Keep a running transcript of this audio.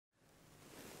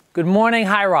Good morning,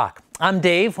 High Rock. I'm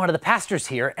Dave, one of the pastors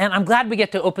here, and I'm glad we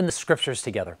get to open the scriptures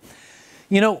together.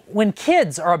 You know, when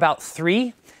kids are about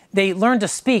 3, they learn to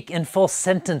speak in full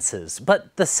sentences,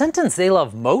 but the sentence they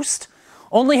love most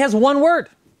only has one word: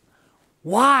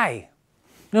 why.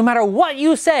 No matter what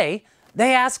you say,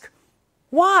 they ask,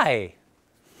 why?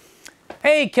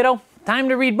 Hey, kiddo, time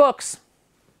to read books.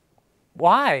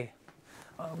 Why?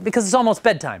 Because it's almost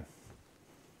bedtime.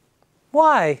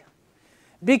 Why?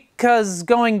 Because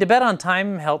going to bed on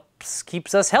time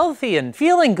keeps us healthy and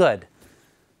feeling good.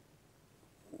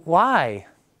 Why?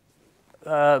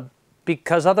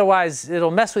 Because otherwise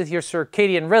it'll mess with your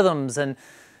circadian rhythms and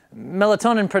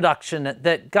melatonin production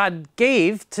that God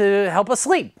gave to help us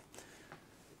sleep.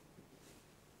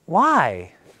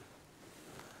 Why?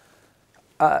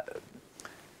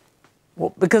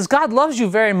 Well, because God loves you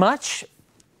very much,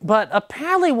 but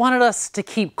apparently wanted us to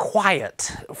keep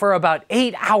quiet for about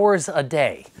 8 hours a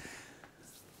day.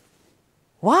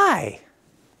 Why?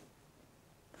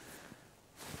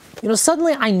 You know,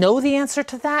 suddenly I know the answer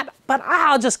to that, but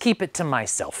I'll just keep it to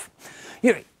myself.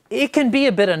 You know, it can be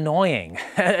a bit annoying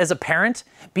as a parent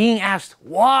being asked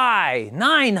why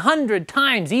 900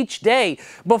 times each day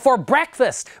before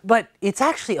breakfast, but it's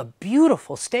actually a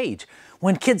beautiful stage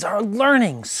when kids are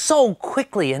learning so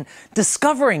quickly and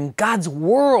discovering God's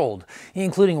world,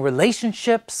 including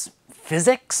relationships,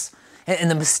 physics, and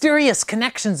the mysterious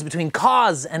connections between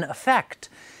cause and effect.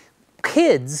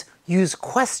 Kids use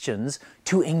questions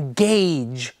to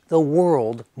engage the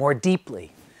world more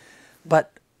deeply.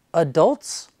 But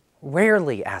adults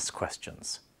rarely ask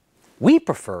questions. We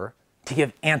prefer to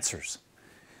give answers.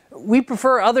 We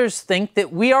prefer others think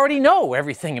that we already know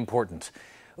everything important.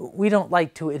 We don't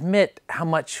like to admit how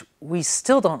much we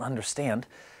still don't understand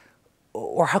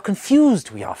or how confused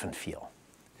we often feel.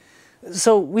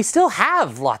 So we still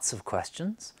have lots of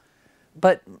questions,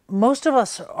 but most of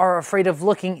us are afraid of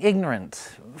looking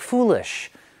ignorant,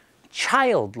 foolish,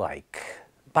 childlike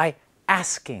by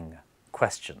asking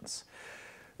questions.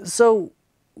 So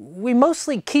we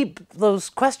mostly keep those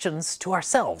questions to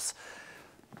ourselves.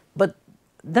 But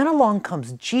then along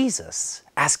comes Jesus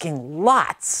asking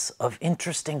lots of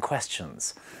interesting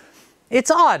questions.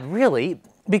 It's odd, really,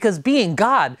 because being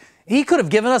God, he could have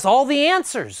given us all the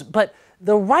answers, but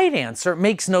the right answer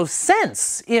makes no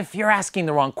sense if you're asking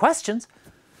the wrong questions.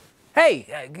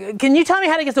 Hey, can you tell me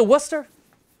how to get to Worcester?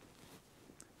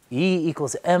 E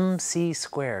 = mc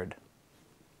squared.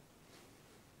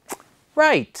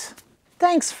 Right.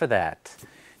 Thanks for that.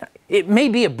 It may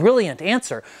be a brilliant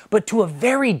answer, but to a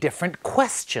very different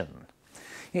question.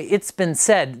 It's been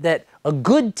said that a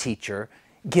good teacher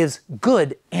gives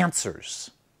good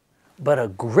answers, but a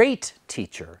great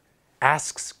teacher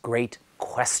asks great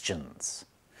questions.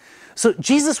 So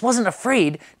Jesus wasn't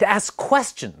afraid to ask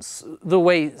questions the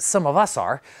way some of us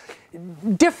are,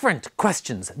 different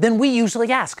questions than we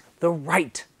usually ask, the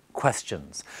right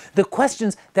questions, the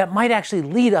questions that might actually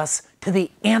lead us to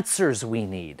the answers we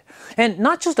need. And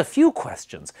not just a few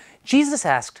questions. Jesus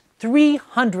asked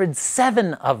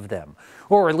 307 of them,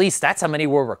 or at least that's how many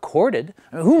were recorded.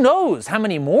 Who knows how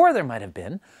many more there might have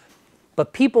been?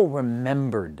 But people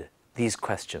remembered these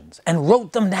questions and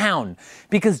wrote them down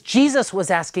because Jesus was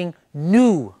asking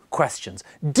new questions,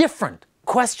 different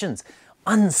questions,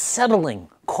 unsettling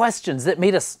questions that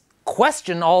made us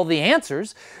question all the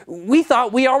answers we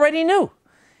thought we already knew.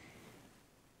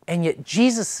 And yet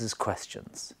Jesus'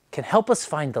 questions can help us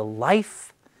find the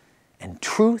life and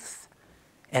truth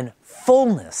and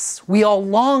fullness we all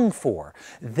long for.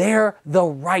 They're the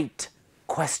right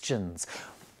questions.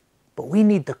 But we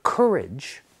need the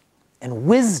courage and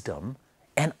wisdom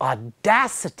and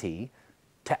audacity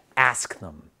to ask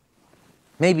them.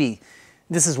 Maybe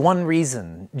this is one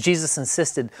reason Jesus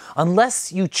insisted,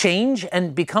 unless you change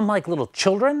and become like little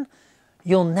children,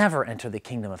 you'll never enter the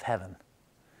kingdom of heaven.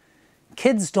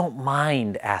 Kids don't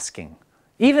mind asking.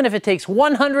 Even if it takes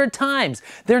 100 times,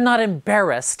 they're not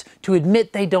embarrassed to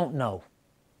admit they don't know.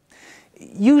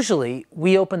 Usually,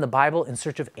 we open the Bible in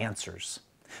search of answers.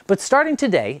 But starting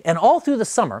today and all through the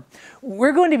summer,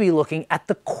 we're going to be looking at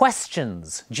the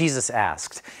questions Jesus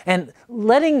asked and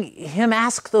letting him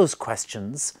ask those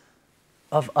questions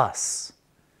of us.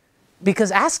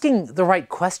 Because asking the right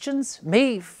questions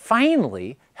may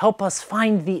finally help us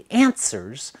find the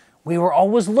answers we were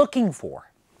always looking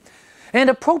for. And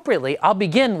appropriately, I'll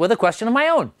begin with a question of my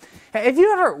own. Have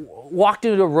you ever walked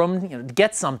into a room to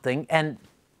get something and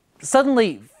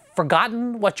suddenly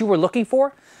forgotten what you were looking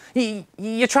for?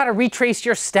 You try to retrace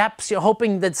your steps, you're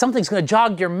hoping that something's going to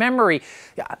jog your memory.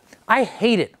 I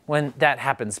hate it when that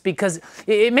happens because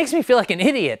it makes me feel like an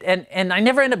idiot, and I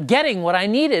never end up getting what I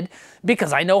needed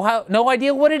because I no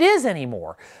idea what it is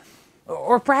anymore.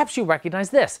 Or perhaps you recognize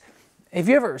this. Have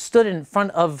you ever stood in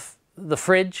front of the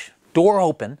fridge, door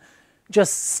open,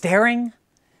 just staring?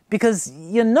 Because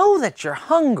you know that you're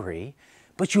hungry,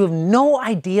 but you have no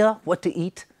idea what to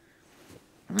eat.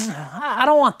 I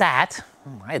don't want that.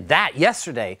 I had that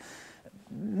yesterday.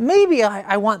 Maybe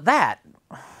I want that.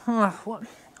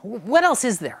 What else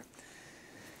is there?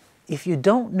 If you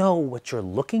don't know what you're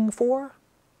looking for,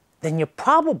 then you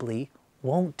probably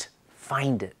won't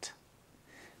find it.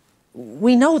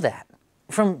 We know that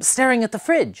from staring at the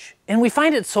fridge, and we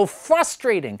find it so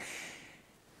frustrating.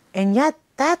 And yet,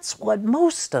 that's what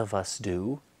most of us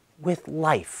do with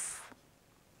life.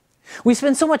 We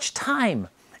spend so much time,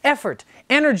 effort,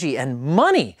 energy, and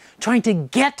money trying to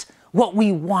get what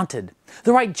we wanted.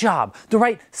 The right job, the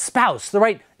right spouse, the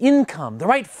right income, the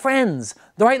right friends,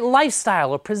 the right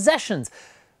lifestyle or possessions.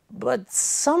 But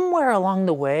somewhere along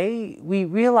the way, we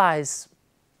realize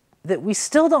that we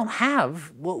still don't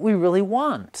have what we really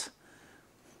want.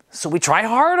 So we try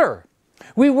harder.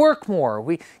 We work more,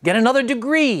 we get another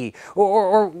degree,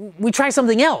 or we try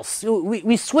something else.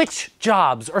 We switch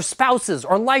jobs or spouses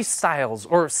or lifestyles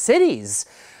or cities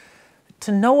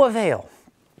to no avail.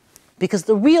 Because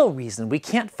the real reason we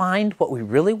can't find what we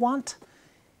really want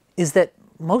is that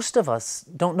most of us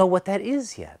don't know what that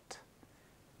is yet.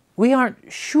 We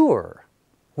aren't sure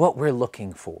what we're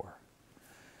looking for.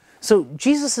 So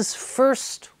Jesus'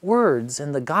 first words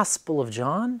in the Gospel of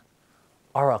John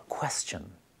are a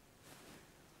question.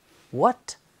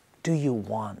 What do you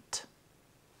want?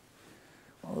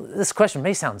 Well, this question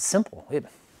may sound simple. It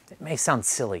may sound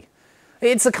silly.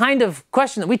 It's the kind of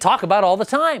question that we talk about all the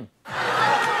time.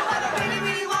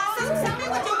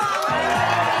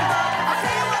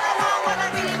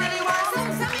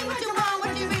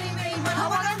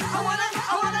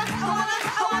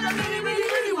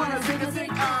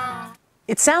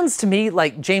 It sounds to me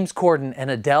like James Corden and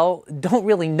Adele don't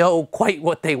really know quite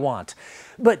what they want.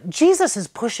 But Jesus is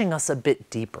pushing us a bit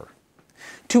deeper.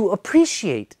 To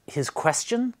appreciate his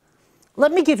question,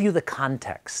 let me give you the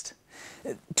context.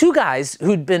 Two guys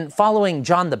who'd been following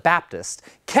John the Baptist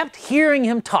kept hearing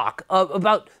him talk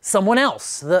about someone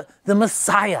else, the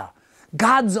Messiah,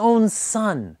 God's own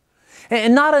Son.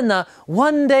 And not in the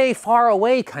one day far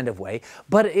away kind of way,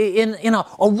 but in a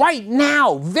right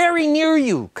now, very near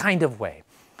you kind of way.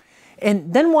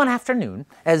 And then one afternoon,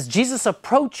 as Jesus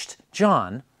approached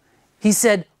John, he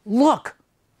said, "Look,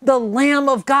 the Lamb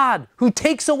of God who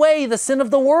takes away the sin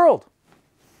of the world."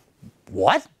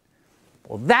 What?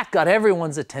 Well, that got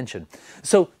everyone's attention.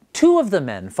 So two of the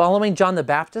men following John the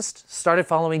Baptist started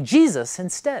following Jesus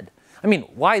instead. I mean,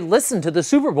 why listen to the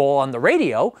Super Bowl on the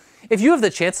radio if you have the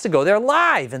chance to go there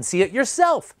live and see it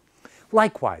yourself?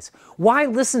 Likewise, why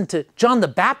listen to John the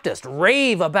Baptist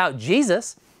rave about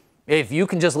Jesus if you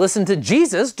can just listen to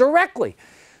Jesus directly?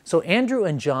 So Andrew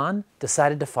and John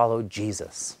decided to follow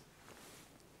Jesus.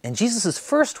 And Jesus'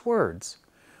 first words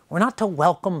were not to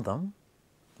welcome them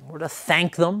or to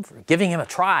thank them for giving him a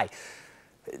try.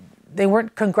 They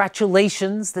weren't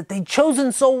congratulations that they'd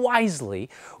chosen so wisely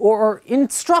or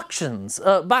instructions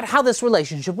about how this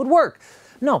relationship would work.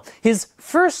 No, his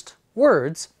first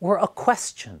words were a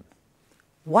question.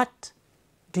 What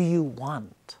do you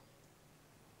want?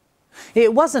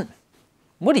 It wasn't,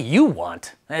 what do you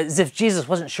want? As if Jesus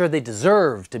wasn't sure they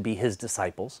deserved to be his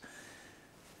disciples.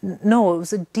 No, it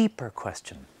was a deeper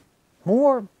question,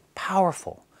 more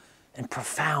powerful and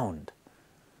profound,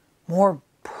 more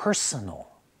personal.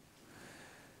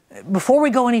 Before we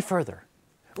go any further,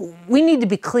 we need to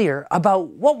be clear about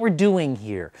what we're doing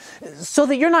here so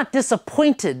that you're not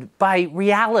disappointed by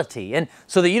reality and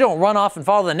so that you don't run off and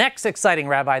follow the next exciting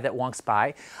rabbi that walks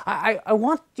by. I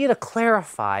want you to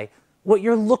clarify what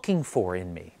you're looking for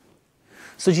in me.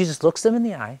 So Jesus looks them in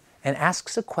the eye and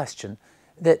asks a question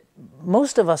that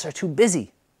most of us are too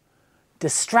busy,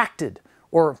 distracted,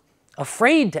 or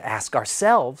afraid to ask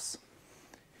ourselves.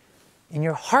 In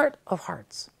your heart of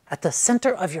hearts, at the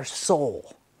center of your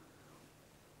soul,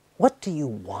 what do you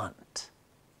want?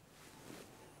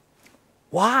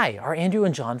 Why are Andrew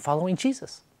and John following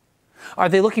Jesus? Are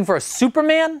they looking for a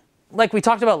Superman, like we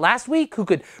talked about last week, who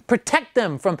could protect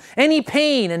them from any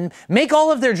pain and make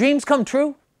all of their dreams come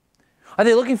true? Are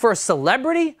they looking for a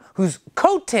celebrity whose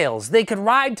coattails they could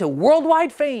ride to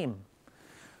worldwide fame?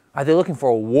 Are they looking for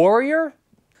a warrior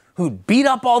who'd beat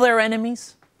up all their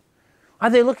enemies? Are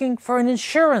they looking for an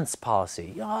insurance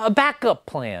policy, a backup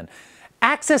plan,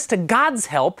 access to God's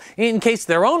help in case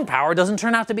their own power doesn't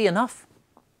turn out to be enough.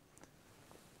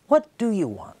 What do you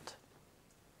want?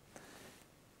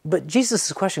 But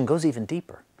Jesus' question goes even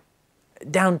deeper,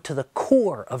 down to the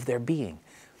core of their being.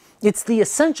 It's the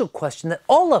essential question that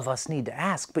all of us need to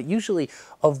ask, but usually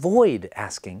avoid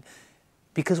asking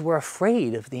because we're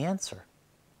afraid of the answer.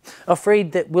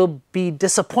 Afraid that we'll be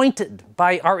disappointed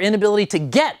by our inability to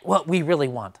get what we really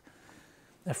want.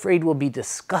 Afraid we'll be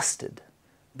disgusted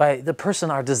by the person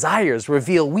our desires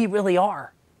reveal we really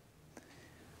are.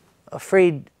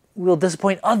 Afraid we'll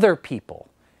disappoint other people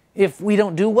if we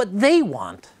don't do what they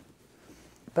want.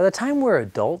 By the time we're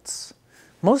adults,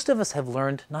 most of us have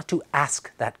learned not to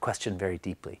ask that question very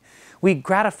deeply. We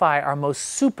gratify our most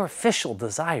superficial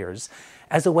desires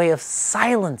as a way of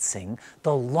silencing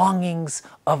the longings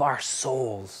of our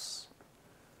souls.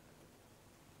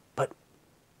 But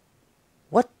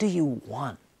what do you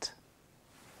want?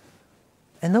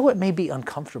 And though it may be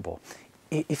uncomfortable,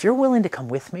 if you're willing to come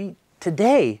with me,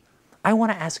 today I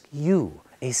want to ask you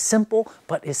a simple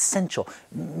but essential,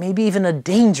 maybe even a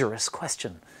dangerous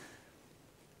question.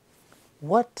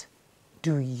 What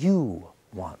do you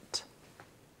want?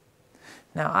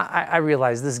 Now, I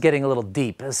realize this is getting a little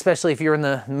deep, especially if you're in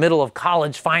the middle of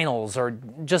college finals or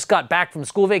just got back from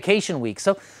school vacation week.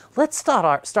 So let's start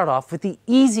off with the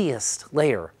easiest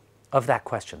layer of that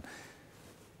question.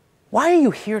 Why are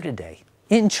you here today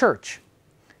in church?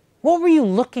 What were you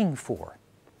looking for?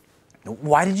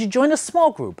 Why did you join a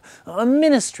small group, a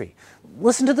ministry,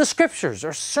 listen to the scriptures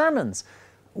or sermons?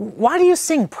 Why do you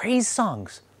sing praise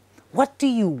songs? What do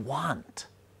you want?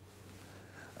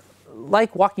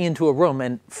 Like walking into a room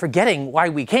and forgetting why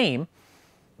we came,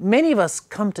 many of us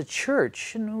come to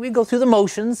church and we go through the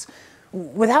motions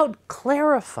without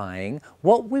clarifying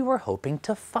what we were hoping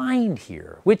to find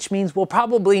here, which means we'll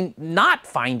probably not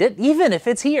find it even if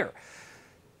it's here.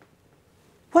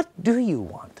 What do you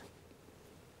want?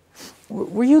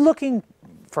 Were you looking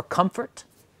for comfort?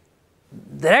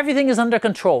 That everything is under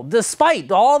control,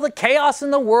 despite all the chaos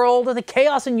in the world or the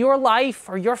chaos in your life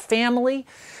or your family?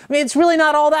 I mean, it's really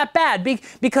not all that bad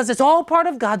because it's all part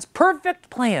of God's perfect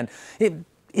plan.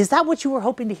 Is that what you were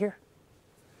hoping to hear?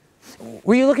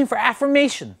 Were you looking for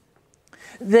affirmation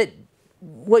that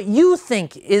what you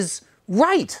think is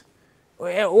right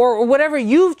or whatever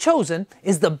you've chosen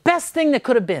is the best thing that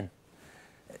could have been?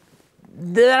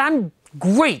 That I'm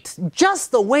great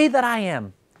just the way that I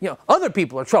am. You know, other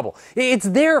people are trouble. It's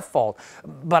their fault.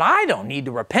 But I don't need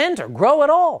to repent or grow at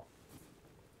all.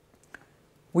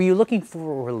 Were you looking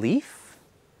for relief?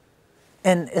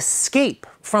 An escape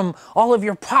from all of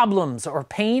your problems or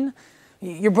pain?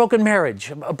 Your broken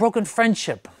marriage, a broken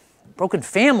friendship, a broken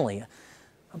family,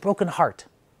 a broken heart?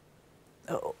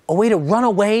 A way to run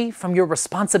away from your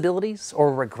responsibilities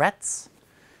or regrets?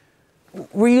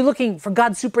 Were you looking for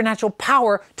God's supernatural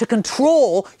power to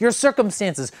control your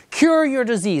circumstances, cure your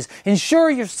disease, ensure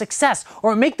your success,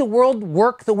 or make the world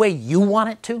work the way you want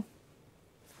it to?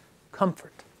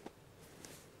 Comfort,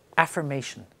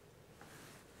 affirmation,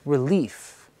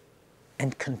 relief,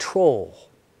 and control.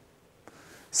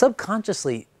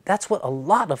 Subconsciously, that's what a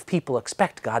lot of people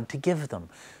expect God to give them,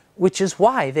 which is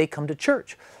why they come to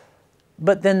church.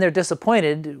 But then they're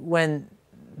disappointed when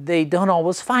they don't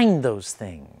always find those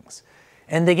things.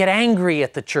 And they get angry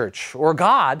at the church or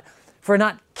God for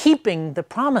not keeping the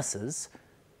promises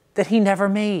that He never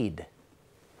made.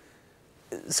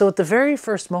 So at the very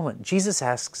first moment, Jesus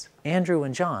asks Andrew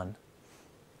and John,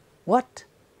 "What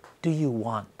do you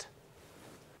want?"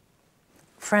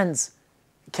 Friends,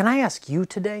 can I ask you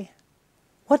today,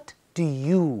 what do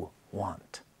you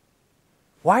want?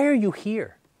 Why are you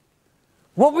here?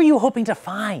 What were you hoping to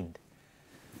find?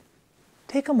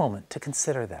 Take a moment to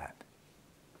consider that.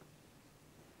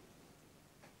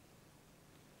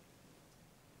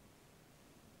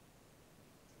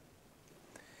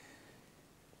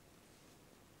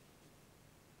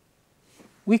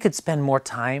 We could spend more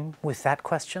time with that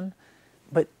question,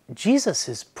 but Jesus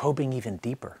is probing even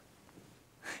deeper.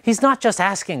 He's not just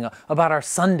asking about our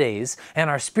Sundays and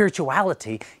our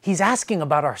spirituality. He's asking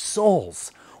about our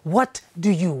souls. What do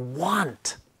you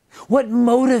want? What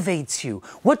motivates you?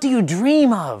 What do you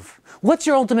dream of? What's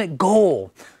your ultimate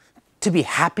goal? To be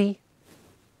happy?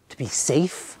 To be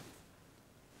safe?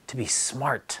 To be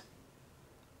smart?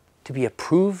 To be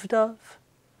approved of?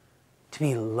 To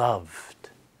be loved?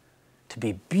 To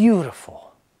be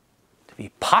beautiful, to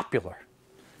be popular,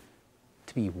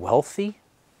 to be wealthy,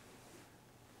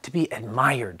 to be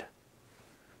admired,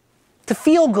 to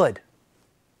feel good,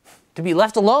 to be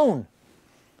left alone.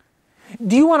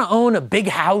 Do you want to own a big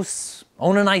house,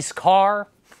 own a nice car,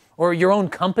 or your own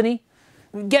company?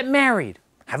 Get married,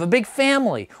 have a big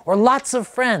family, or lots of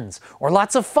friends, or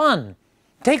lots of fun,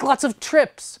 take lots of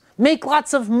trips, make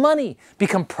lots of money,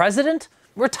 become president,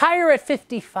 retire at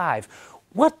 55.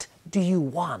 What do you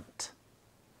want?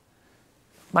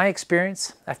 My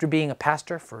experience after being a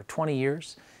pastor for 20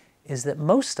 years is that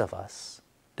most of us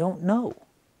don't know.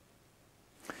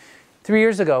 3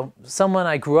 years ago, someone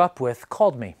I grew up with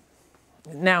called me.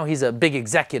 Now he's a big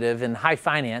executive in high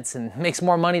finance and makes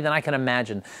more money than I can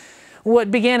imagine.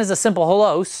 What began as a simple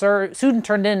hello soon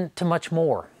turned into much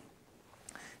more.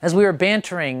 As we were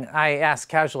bantering, I asked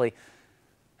casually,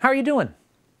 "How are you doing?"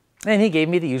 And he gave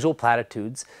me the usual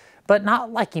platitudes, but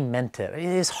not like he meant it.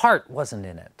 His heart wasn't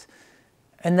in it.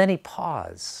 And then he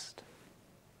paused.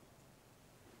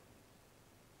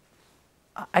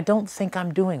 "I don't think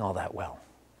I'm doing all that well."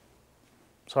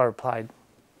 So I replied,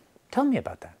 "Tell me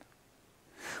about that."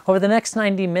 Over the next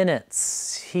 90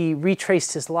 minutes, he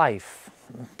retraced his life.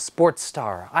 Sports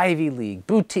star, Ivy League,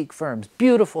 boutique firms,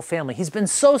 beautiful family. He's been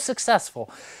so successful.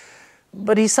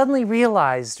 But he suddenly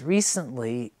realized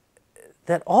recently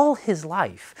that all his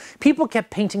life, people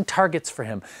kept painting targets for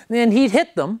him. And he'd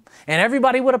hit them, and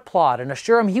everybody would applaud and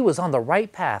assure him he was on the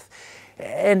right path.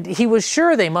 And he was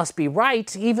sure they must be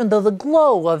right, even though the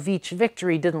glow of each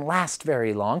victory didn't last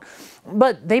very long.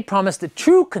 But they promised that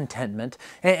true contentment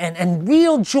and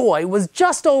real joy was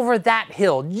just over that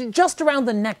hill, just around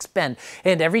the next bend.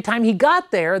 And every time he got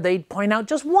there, they'd point out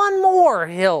just one more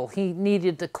hill he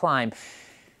needed to climb.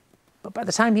 But by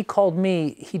the time he called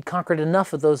me, he'd conquered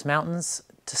enough of those mountains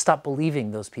to stop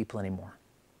believing those people anymore.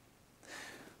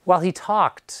 While he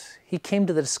talked, he came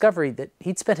to the discovery that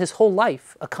he'd spent his whole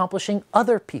life accomplishing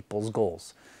other people's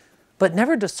goals, but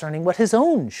never discerning what his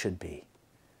own should be.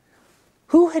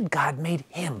 Who had God made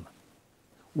him?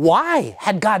 Why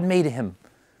had God made him?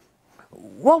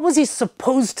 What was he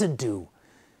supposed to do?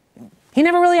 He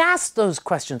never really asked those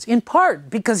questions, in part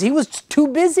because he was too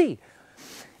busy.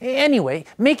 Anyway,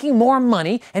 making more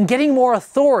money and getting more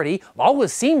authority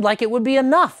always seemed like it would be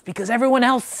enough because everyone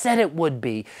else said it would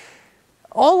be.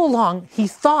 All along, he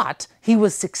thought he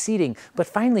was succeeding, but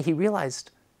finally he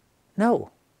realized,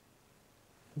 no,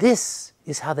 this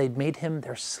is how they'd made him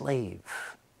their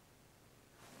slave.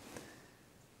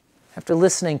 After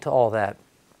listening to all that,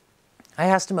 I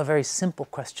asked him a very simple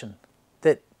question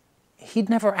that he'd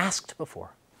never asked before.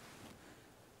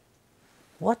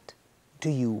 What do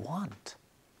you want?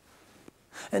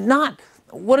 And not,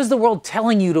 what is the world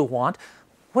telling you to want?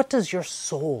 What does your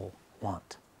soul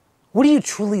want? What do you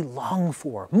truly long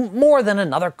for? More than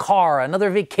another car, another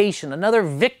vacation, another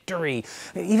victory,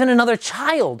 even another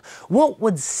child. What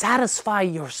would satisfy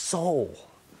your soul?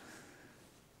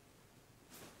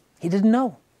 He didn't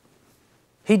know.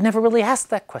 He'd never really asked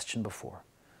that question before.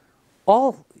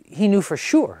 All he knew for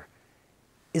sure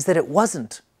is that it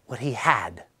wasn't what he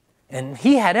had, and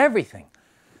he had everything.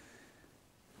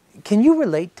 Can you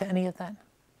relate to any of that?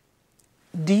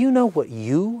 Do you know what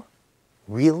you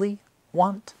really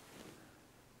want?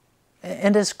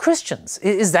 And as Christians,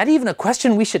 is that even a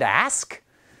question we should ask?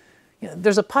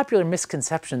 There's a popular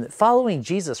misconception that following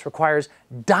Jesus requires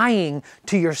dying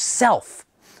to yourself,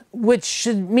 which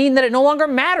should mean that it no longer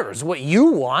matters what you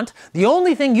want. The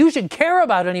only thing you should care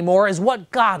about anymore is what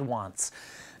God wants.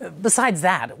 Besides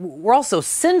that, we're also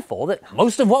sinful, that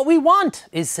most of what we want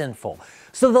is sinful.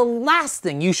 So the last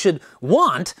thing you should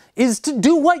want is to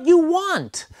do what you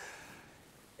want.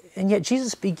 And yet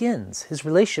Jesus begins his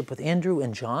relationship with Andrew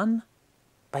and John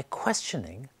by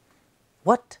questioning,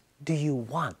 what do you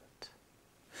want?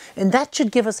 And that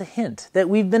should give us a hint that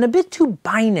we've been a bit too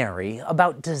binary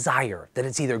about desire, that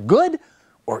it's either good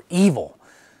or evil.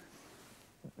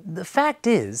 The fact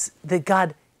is that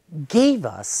God gave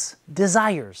us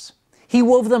desires. He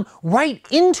wove them right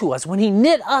into us when he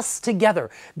knit us together.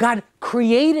 God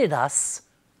created us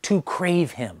to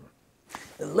crave him.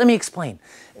 Let me explain.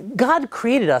 God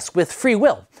created us with free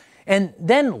will and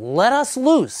then let us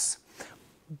loose.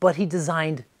 But he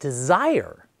designed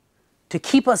desire to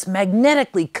keep us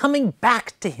magnetically coming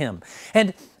back to him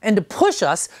and to push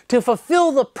us to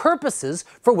fulfill the purposes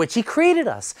for which he created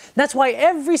us. That's why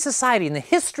every society in the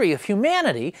history of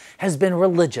humanity has been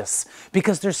religious,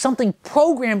 because there's something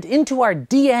programmed into our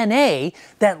DNA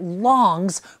that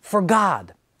longs for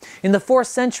God. In the 4th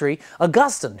century,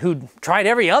 Augustine, who'd tried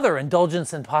every other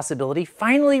indulgence and possibility,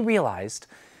 finally realized,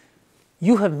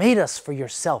 you have made us for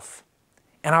yourself,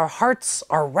 and our hearts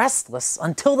are restless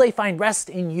until they find rest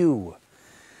in you.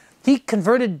 He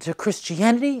converted to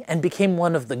Christianity and became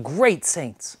one of the great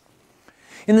saints.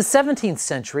 In the 17th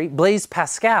century, Blaise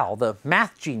Pascal, the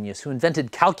math genius who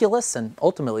invented calculus and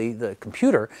ultimately the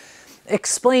computer,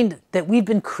 explained that we've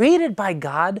been created by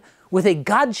God with a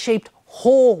God-shaped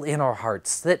hole in our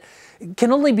hearts that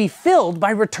can only be filled by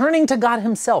returning to God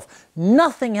Himself.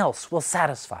 Nothing else will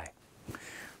satisfy.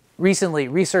 Recently,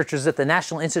 researchers at the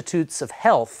National Institutes of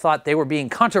Health thought they were being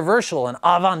controversial and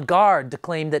avant-garde to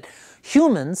claim that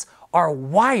humans are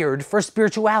wired for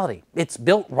spirituality. It's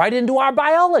built right into our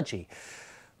biology.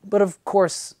 But of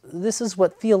course, this is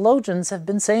what theologians have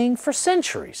been saying for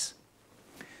centuries.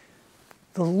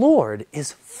 The Lord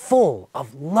is full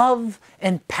of love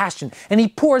and passion, and He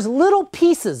pours little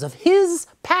pieces of His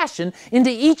passion into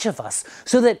each of us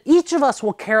so that each of us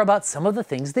will care about some of the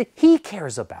things that He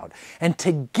cares about. And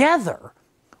together,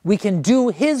 we can do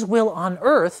His will on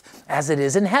earth as it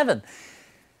is in heaven.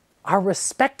 Our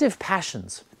respective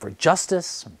passions for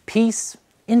justice, peace,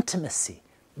 intimacy,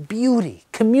 beauty,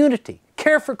 community,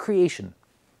 care for creation,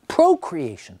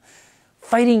 procreation,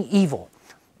 fighting evil,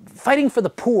 fighting for the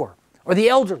poor, or the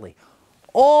elderly,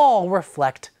 all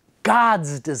reflect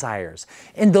God's desires.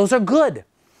 And those are good.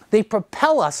 They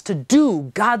propel us to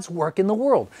do God's work in the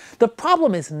world. The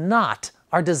problem is not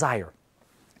our desire.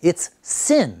 It's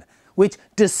sin, which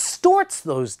distorts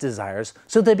those desires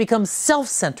so they become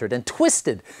self-centered and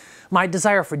twisted. My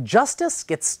desire for justice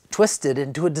gets twisted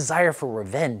into a desire for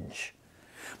revenge.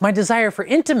 My desire for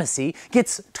intimacy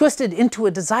gets twisted into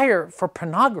a desire for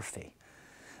pornography.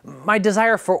 My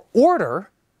desire for order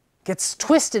gets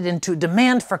twisted into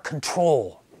demand for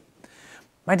control.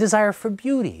 My desire for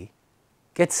beauty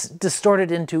gets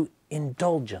distorted into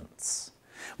indulgence.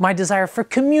 My desire for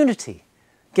community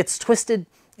gets twisted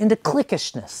into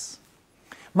cliquishness.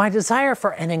 My desire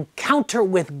for an encounter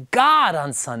with God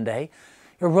on Sunday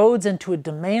erodes into a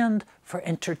demand for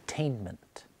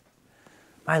entertainment.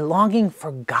 My longing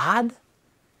for God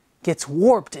gets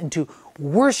warped into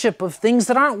worship of things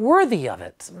that aren't worthy of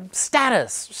it.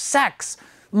 Status, sex,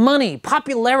 money,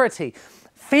 popularity,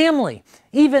 family,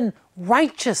 even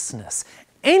righteousness.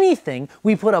 Anything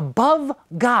we put above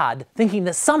God, thinking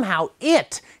that somehow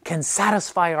it can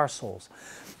satisfy our souls.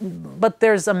 But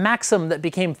there's a maxim that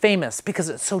became famous because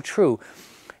it's so true.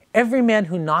 Every man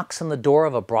who knocks on the door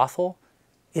of a brothel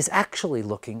is actually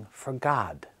looking for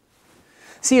God.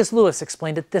 C.S. Lewis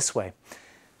explained it this way,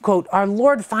 quote, "Our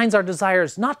Lord finds our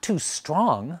desires not too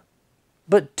strong,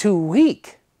 but too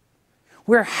weak.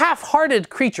 We're half-hearted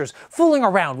creatures fooling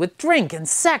around with drink and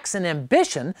sex and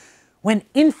ambition when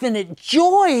infinite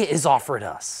joy is offered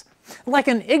us. Like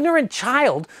an ignorant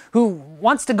child who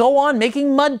wants to go on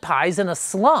making mud pies in a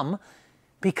slum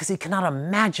because he cannot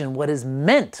imagine what is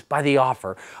meant by the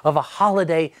offer of a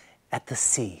holiday at the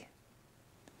sea.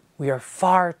 We are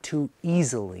far too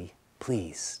easily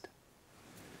pleased."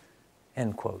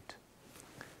 End quote.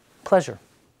 Pleasure,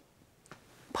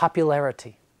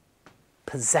 popularity,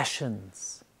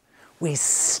 possessions. We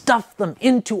stuff them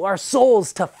into our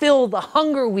souls to fill the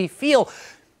hunger we feel,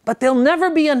 but they'll never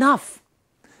be enough.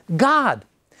 God,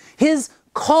 His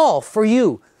call for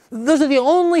you, those are the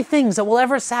only things that will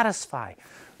ever satisfy.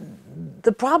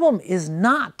 The problem is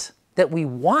not that we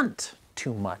want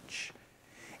too much.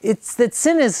 It's that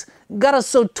sin has got us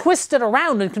so twisted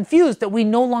around and confused that we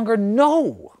no longer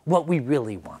know what we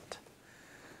really want.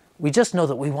 We just know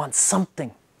that we want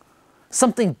something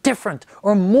different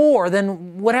or more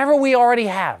than whatever we already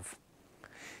have.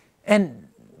 And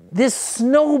this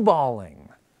snowballing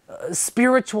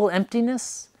spiritual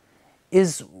emptiness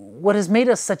is what has made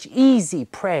us such easy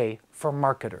prey for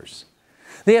marketers.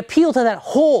 They appeal to that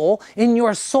hole in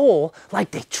your soul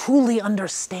like they truly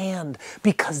understand,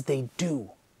 because they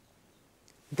do.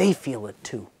 They feel it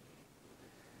too.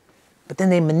 But then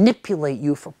they manipulate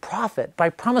you for profit by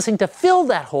promising to fill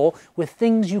that hole with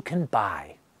things you can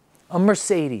buy. A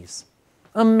Mercedes,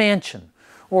 a mansion,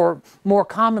 or more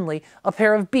commonly, a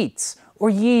pair of Beats or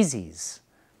Yeezys,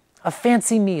 a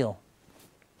fancy meal.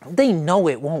 They know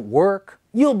it won't work.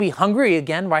 You'll be hungry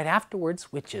again right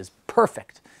afterwards, which is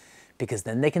perfect, because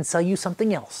then they can sell you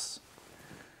something else.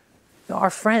 Our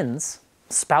friends,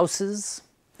 spouses,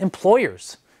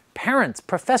 employers, parents,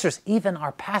 professors, even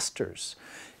our pastors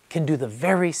can do the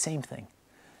very same thing,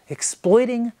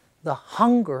 exploiting the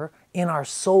hunger in our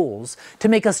souls to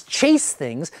make us chase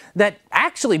things that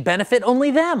actually benefit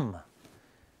only them.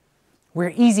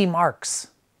 We're easy marks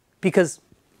because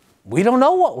we don't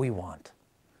know what we want.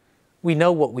 We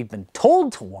know what we've been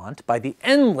told to want by the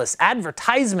endless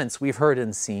advertisements we've heard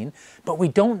and seen, but we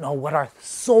don't know what our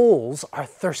souls are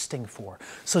thirsting for.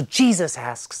 So Jesus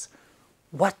asks,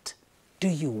 what do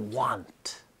you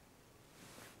want?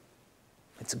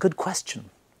 It's a good question,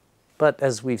 but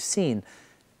as we've seen,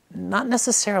 not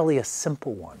necessarily a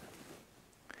simple one.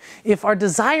 If our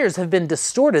desires have been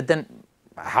distorted, then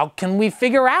how can we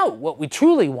figure out what we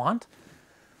truly want?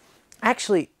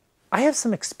 Actually, I have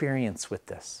some experience with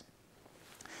this.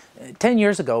 10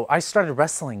 years ago, I started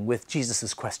wrestling with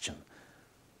Jesus' question,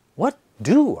 what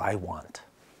do I want?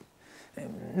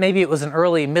 Maybe it was an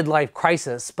early midlife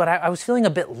crisis, but I was feeling a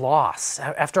bit lost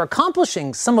after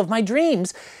accomplishing some of my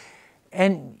dreams,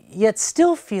 and yet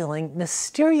still feeling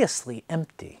mysteriously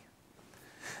empty.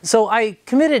 So I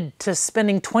committed to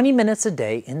spending 20 minutes a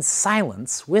day in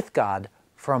silence with God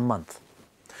for a month.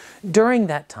 During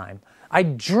that time,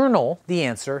 I'd journal the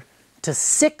answer to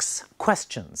 6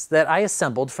 questions that I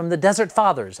assembled from the Desert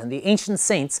Fathers and the ancient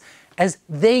saints as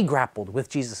they grappled with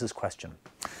Jesus' question.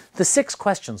 The 6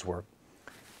 questions were,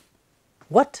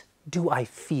 what do I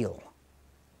feel?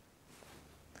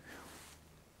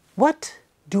 What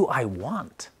do I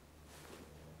want?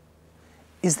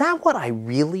 Is that what I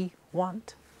really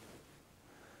want?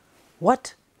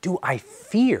 What do I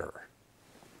fear?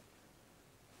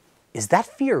 Is that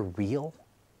fear real?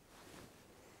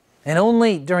 And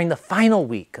only during the final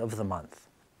week of the month,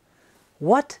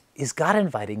 what is God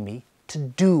inviting me to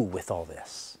do with all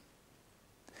this?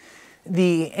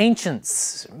 The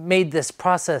ancients made this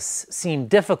process seem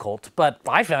difficult, but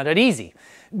I found it easy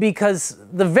because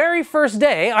the very first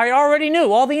day I already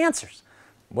knew all the answers.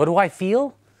 What do I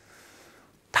feel?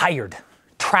 Tired,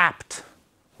 trapped,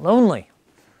 lonely,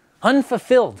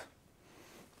 unfulfilled,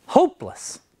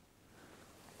 hopeless.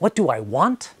 What do I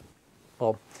want?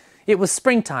 Well, it was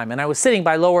springtime and I was sitting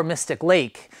by Lower Mystic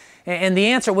Lake, and the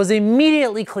answer was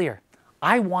immediately clear.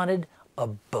 I wanted a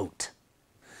boat.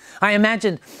 I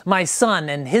imagined my son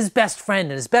and his best friend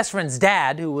and his best friend's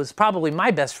dad, who was probably my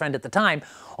best friend at the time,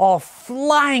 all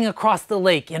flying across the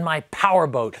lake in my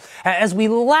powerboat. As we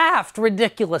laughed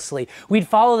ridiculously, we'd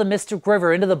follow the Mystic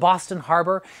River into the Boston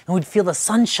Harbor, and we'd feel the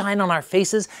sunshine on our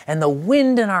faces and the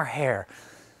wind in our hair.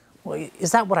 Well,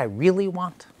 is that what I really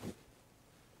want?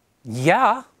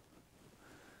 Yeah.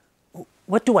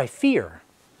 What do I fear?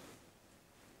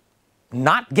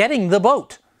 Not getting the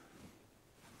boat.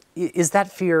 Is that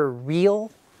fear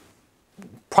real?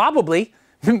 Probably,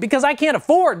 because I can't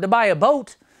afford to buy a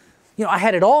boat. You know, I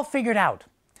had it all figured out.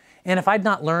 And if I'd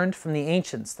not learned from the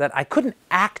ancients that I couldn't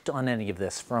act on any of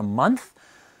this for a month,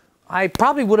 I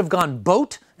probably would have gone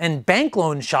boat and bank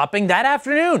loan shopping that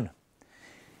afternoon.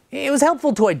 It was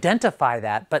helpful to identify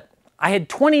that, but I had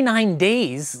 29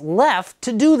 days left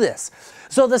to do this.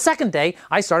 So the second day,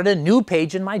 I started a new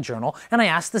page in my journal and I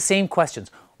asked the same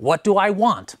questions. What do I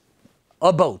want?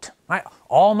 A boat. Right?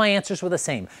 All my answers were the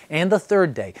same. And the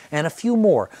third day, and a few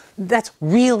more. That's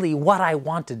really what I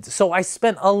wanted. So I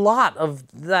spent a lot of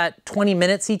that 20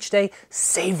 minutes each day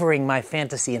savoring my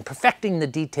fantasy and perfecting the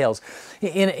details.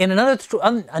 In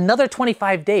another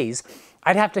 25 days,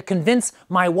 I'd have to convince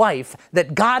my wife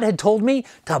that God had told me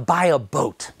to buy a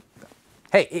boat.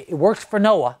 Hey, it worked for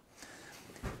Noah.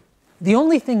 The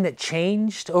only thing that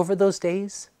changed over those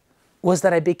days was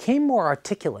that I became more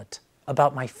articulate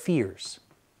about my fears.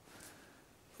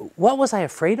 What was I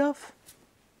afraid of?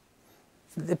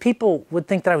 That people would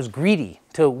think that I was greedy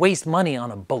to waste money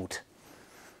on a boat.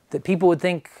 That people would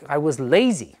think I was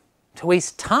lazy to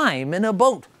waste time in a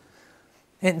boat.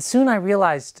 And soon I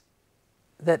realized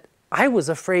that I was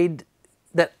afraid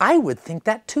that I would think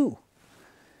that too.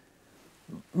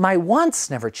 My wants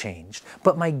never changed,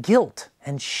 but my guilt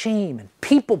and shame and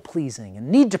people-pleasing and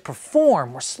need to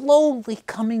perform were slowly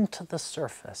coming to the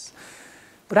surface.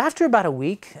 But after about a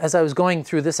week, as I was going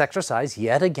through this exercise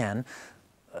yet again,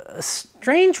 a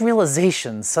strange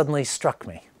realization suddenly struck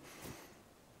me.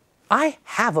 I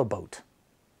have a boat.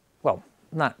 Well,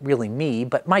 not really me,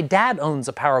 but my dad owns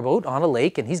a powerboat on a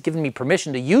lake and he's given me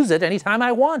permission to use it anytime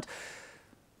I want.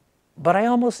 But I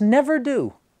almost never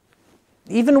do.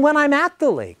 Even when I'm at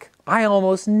the lake, I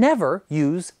almost never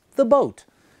use the boat.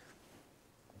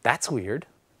 That's weird.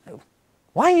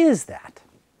 Why is that?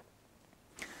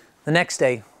 The next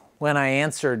day, when I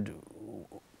answered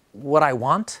what I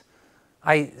want,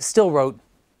 I still wrote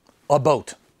a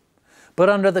boat. But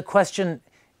under the question,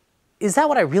 is that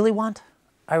what I really want?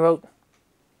 I wrote,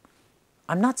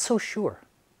 I'm not so sure.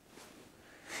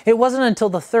 It wasn't until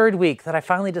the third week that I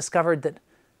finally discovered that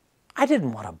I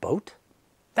didn't want a boat.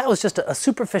 That was just a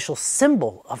superficial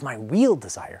symbol of my real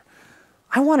desire.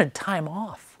 I wanted time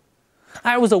off.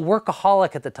 I was a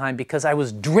workaholic at the time because I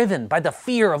was driven by the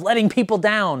fear of letting people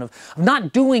down, of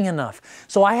not doing enough.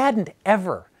 So I hadn't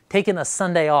ever taken a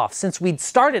Sunday off since we'd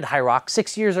started High Rock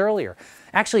 6 years earlier.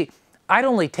 Actually, I'd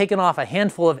only taken off a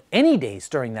handful of any days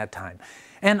during that time.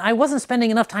 And I wasn't spending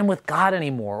enough time with God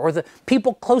anymore, or the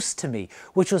people close to me,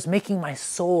 which was making my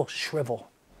soul shrivel.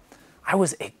 I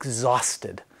was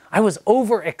exhausted. I was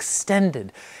overextended,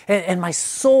 and my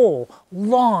soul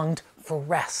longed for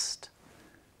rest.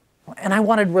 And I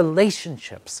wanted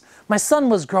relationships. My son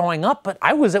was growing up, but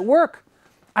I was at work.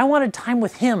 I wanted time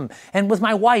with him and with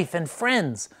my wife and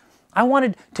friends. I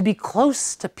wanted to be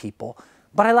close to people,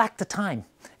 but I lacked the time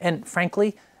and,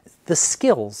 frankly, the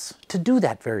skills to do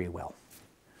that very well.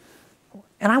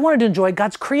 And I wanted to enjoy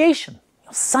God's creation.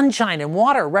 Sunshine and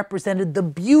water represented the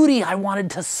beauty I wanted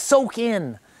to soak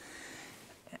in.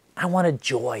 I wanted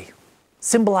joy,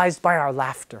 symbolized by our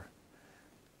laughter.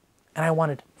 And I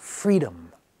wanted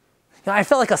freedom. I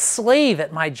felt like a slave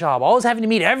at my job, always having to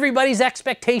meet everybody's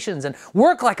expectations and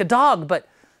work like a dog, but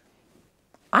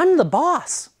I'm the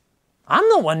boss. I'm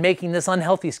the one making this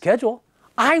unhealthy schedule.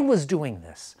 I was doing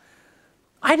this.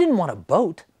 I didn't want a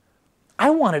boat.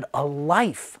 I wanted a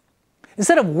life.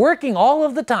 Instead of working all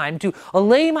of the time to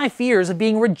allay my fears of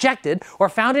being rejected or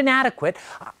found inadequate,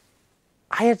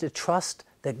 I had to trust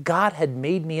that God had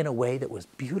made me in a way that was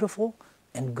beautiful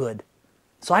and good,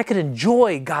 so I could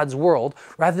enjoy God's world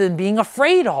rather than being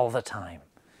afraid all the time.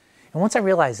 And once I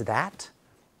realized that,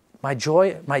 my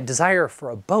desire for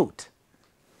a boat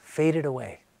faded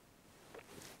away.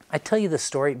 I tell you this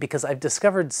story because I've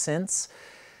discovered since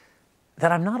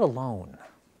that I'm not alone.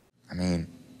 I mean,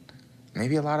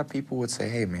 maybe a lot of people would say,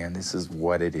 hey man, this is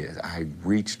what it is. I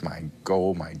reached my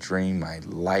goal, my dream, my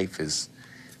life is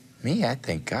me. I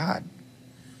thank God.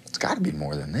 It's got to be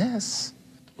more than this.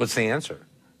 What's the answer?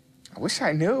 I wish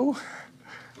I knew.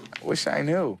 I wish I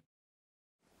knew.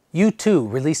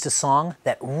 U2 released a song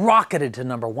that rocketed to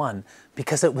 #1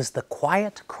 because it was the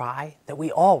quiet cry that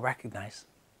we all recognize.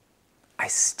 I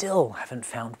still haven't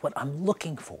found what I'm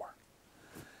looking for.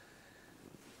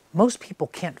 Most people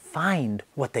can't find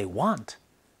what they want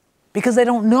because they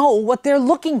don't know what they're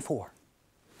looking for.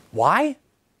 Why?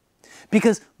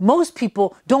 Because most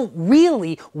people don't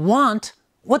really want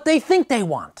what they think they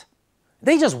want.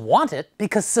 They just want it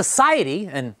because society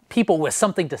and people with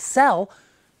something to sell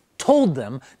told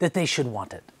them that they should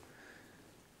want it.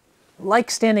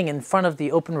 Like standing in front of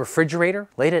the open refrigerator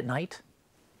late at night.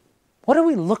 What are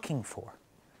we looking for?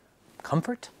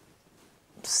 Comfort?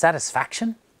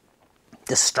 Satisfaction?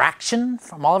 Distraction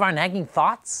from all of our nagging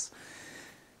thoughts?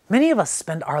 Many of us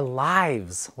spend our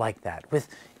lives like that, with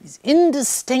these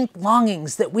indistinct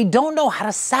longings that we don't know how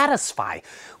to satisfy.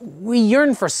 We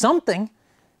yearn for something,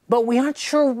 but we aren't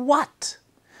sure what.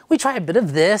 We try a bit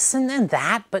of this and then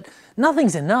that, but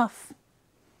nothing's enough.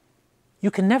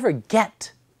 You can never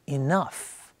get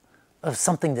enough of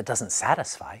something that doesn't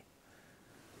satisfy.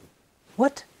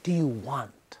 What do you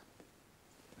want?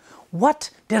 What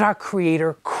did our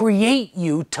Creator create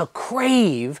you to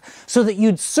crave so that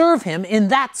you'd serve Him in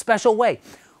that special way?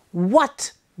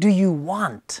 What do you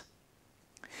want?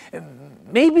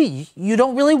 Maybe you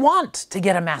don't really want to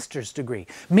get a master's degree.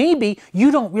 Maybe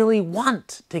you don't really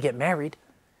want to get married.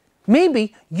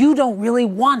 Maybe you don't really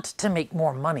want to make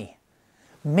more money.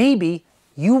 Maybe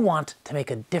you want to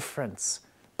make a difference,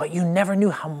 but you never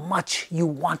knew how much you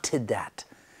wanted that.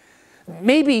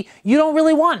 Maybe you don't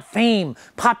really want fame,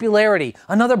 popularity,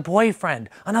 another boyfriend,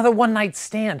 another one-night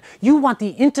stand. You want the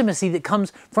intimacy that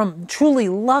comes from truly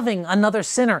loving another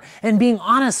sinner and being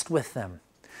honest with them.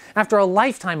 After a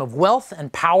lifetime of wealth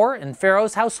and power in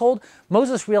Pharaoh's household,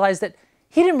 Moses realized that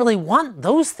he didn't really want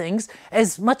those things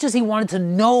as much as he wanted to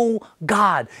know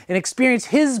God and experience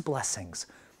His blessings.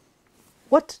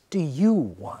 What do you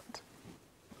want?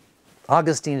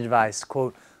 Augustine advised,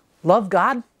 quote, "Love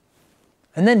God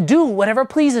and then do whatever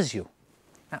pleases you."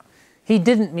 Now, he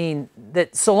didn't mean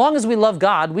that so long as we love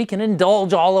God, we can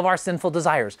indulge all of our sinful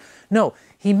desires. No,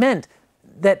 he meant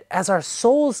that as our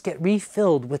souls get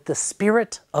refilled with the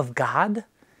Spirit of God,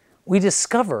 we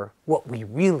discover what we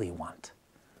really want,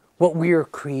 what we are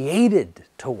created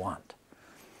to want.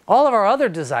 All of our other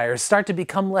desires start to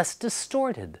become less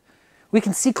distorted. We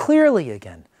can see clearly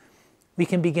again. We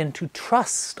can begin to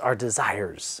trust our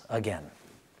desires again.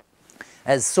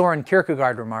 As Soren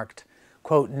Kierkegaard remarked,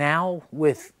 quote, "Now,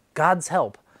 with God's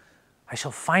help, I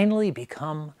shall finally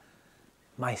become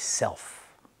myself."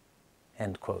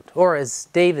 End quote. Or as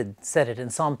David said it in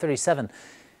Psalm 37,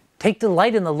 "Take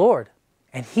delight in the Lord,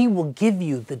 and He will give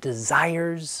you the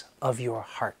desires of your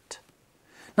heart."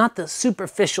 Not the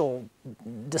superficial,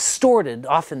 distorted,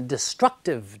 often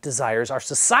destructive desires our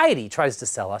society tries to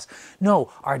sell us.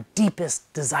 No, our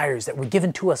deepest desires that were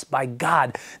given to us by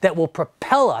God that will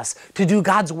propel us to do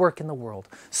God's work in the world,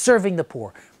 serving the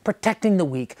poor, protecting the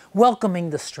weak,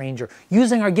 welcoming the stranger,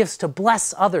 using our gifts to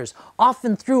bless others,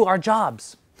 often through our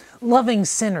jobs, loving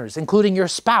sinners, including your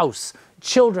spouse,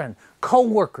 children,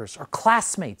 co-workers, or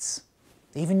classmates,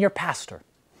 even your pastor.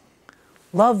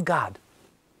 Love God,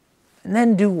 and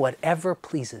then do whatever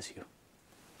pleases you.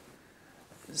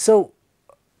 So,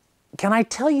 can I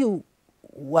tell you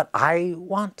what I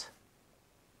want?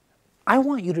 I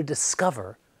want you to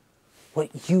discover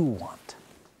what you want,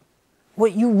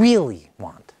 what you really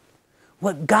want,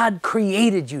 what God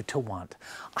created you to want.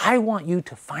 I want you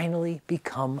to finally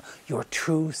become your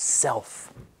true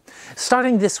self.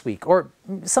 Starting this week or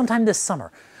sometime this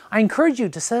summer, I encourage you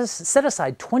to set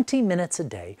aside 20 minutes a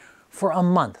day for a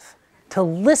month to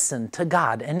listen to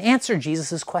God and answer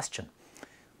Jesus' question.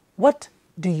 What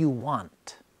do you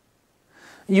want?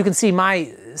 You can see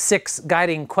my 6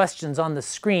 guiding questions on the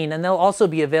screen, and they'll also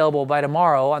be available by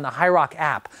tomorrow on the High Rock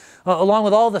app, along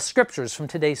with all the scriptures from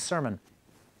today's sermon.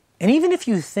 And even if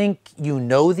you think you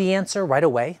know the answer right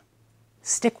away,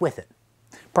 stick with it.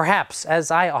 Perhaps,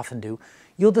 as I often do,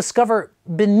 you'll discover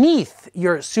beneath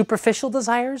your superficial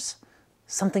desires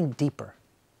something deeper,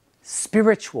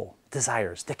 spiritual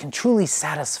desires that can truly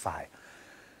satisfy.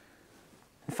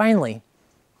 And finally,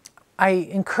 I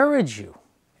encourage you,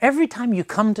 every time you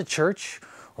come to church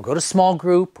or go to small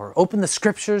group or open the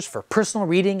scriptures for personal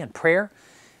reading and prayer,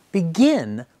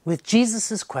 begin with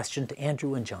Jesus' question to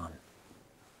Andrew and John.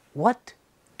 What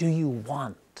do you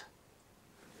want?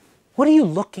 What are you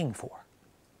looking for?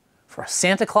 For a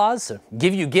Santa Claus to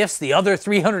give you gifts the other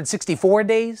 364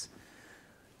 days?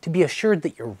 To be assured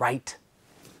that you're right?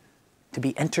 To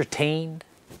be entertained?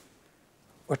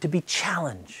 Or to be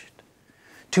challenged?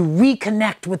 To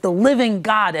reconnect with the living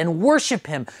God and worship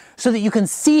Him so that you can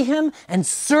see Him and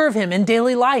serve Him in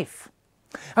daily life.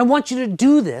 I want you to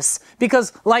do this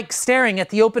because, like staring at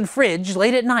the open fridge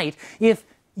late at night, if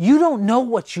you don't know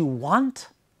what you want,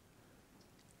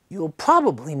 you'll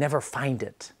probably never find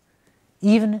it,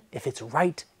 even if it's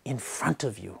right in front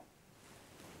of you.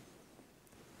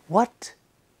 What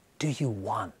do you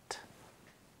want?